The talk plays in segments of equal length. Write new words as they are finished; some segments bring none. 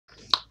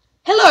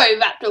Hello,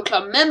 Reptor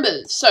Club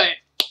members. So,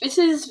 this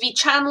is the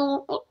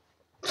channel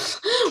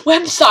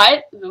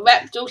website, the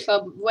Reptor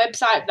Club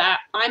website that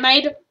I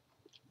made.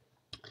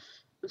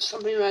 It's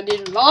something I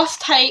did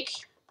last take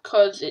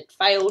because it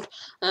failed.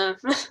 So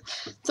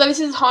this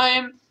is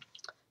home.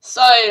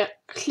 So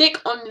click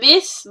on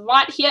this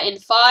right here in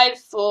 5,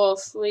 4,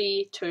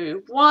 3,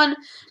 2, 1.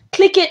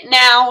 Click it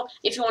now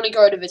if you want to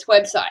go to this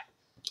website.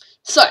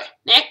 So,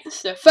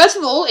 next, first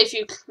of all, if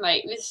you,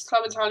 like, this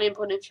club is highly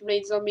important if you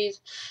bleed zombies,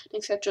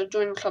 etc.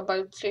 Join the club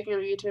by clicking on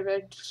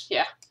YouTube,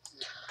 yeah.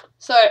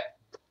 So,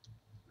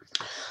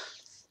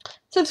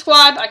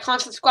 subscribe. I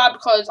can't subscribe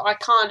because I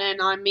can't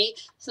and I'm me.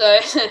 So,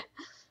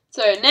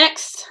 so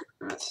next,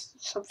 that's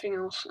something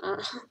else.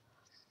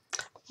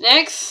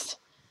 Next,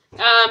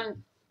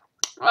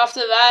 after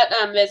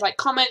that, there's, like,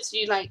 comments,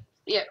 you, like,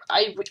 yeah,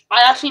 I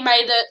actually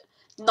made it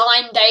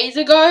 9 days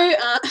ago,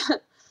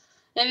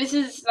 and this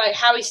is, like,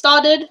 how we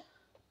started.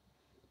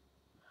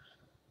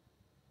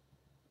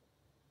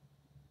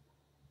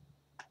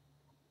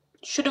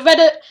 Should have read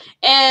it,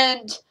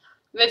 and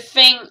the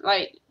thing,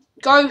 like,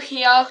 go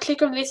here,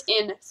 click on this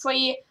in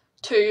 3,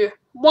 2,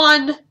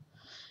 1,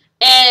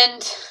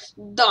 and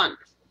done.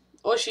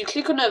 Or if you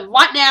click on it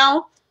right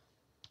now,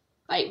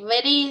 like,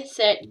 ready,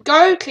 set,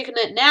 go, click on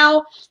it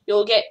now,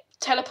 you'll get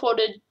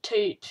teleported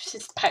to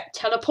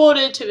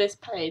this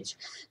page.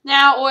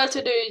 Now, all you have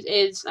to do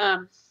is,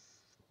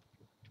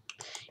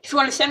 if you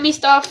want to send me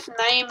stuff,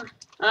 name,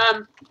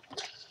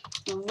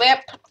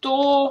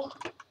 Reptor,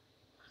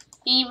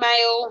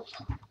 email,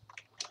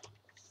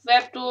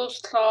 Reptor's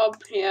Club,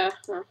 yeah,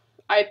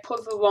 I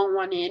put the wrong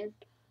one in,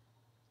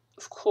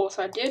 of course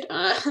I did,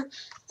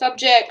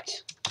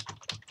 subject,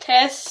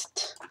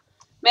 test,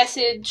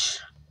 message,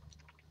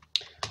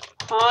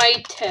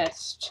 hi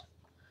test,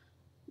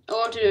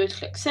 all to do is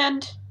click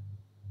send,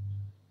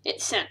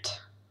 it's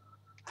sent.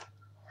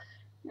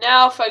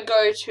 Now if I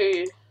go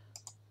to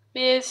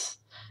this,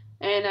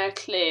 and I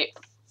click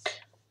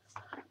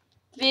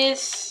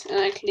this, and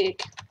I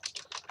click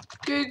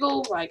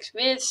Google like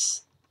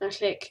this, and I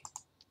click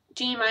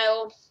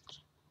Gmail,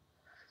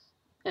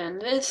 and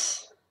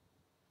this,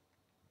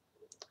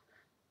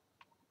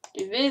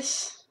 do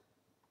this,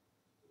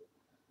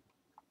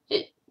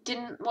 it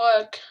didn't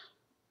work.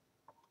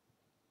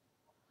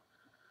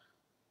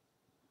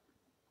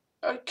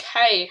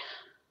 Okay,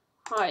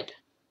 hide.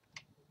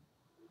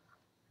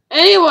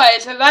 Anyway,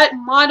 so that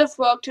might have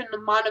worked and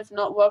it might have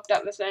not worked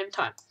at the same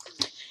time.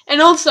 And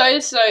also,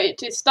 so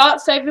to start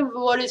saving the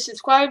world is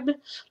subscribe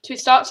to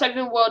start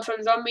saving the world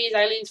from zombies,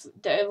 aliens,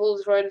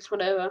 devils, rodents,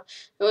 whatever.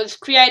 It was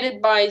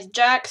created by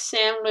Jack,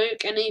 Sam,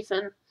 Luke, and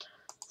Ethan.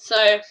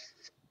 So,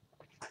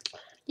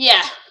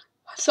 yeah.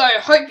 So,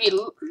 hope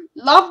you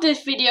loved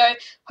this video.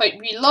 Hope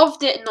you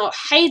loved it, not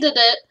hated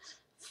it.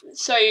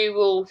 So you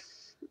will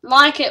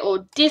like it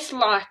or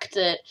disliked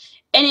it.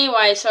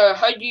 Anyway, so I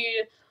hope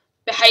you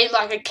behave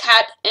like a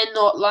cat and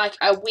not like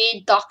a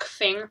weird duck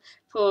thing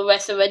for the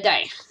rest of the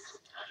day.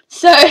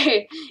 So,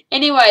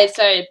 anyway,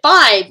 so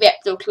bye,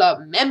 Reptor Club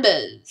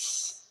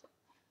members.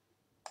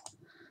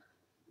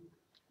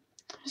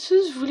 This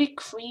is really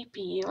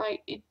creepy.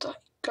 Like, it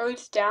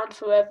goes down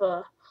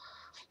forever.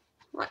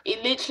 Like,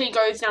 it literally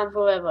goes down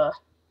forever.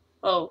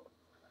 Well,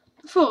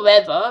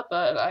 forever,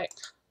 but like,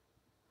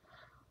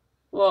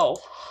 whoa.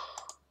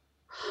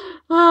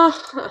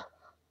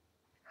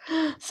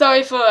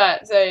 Sorry for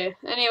that. So,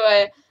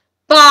 anyway,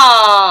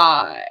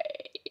 bye.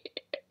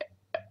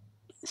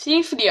 See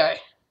you video.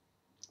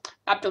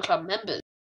 Reptor Club members.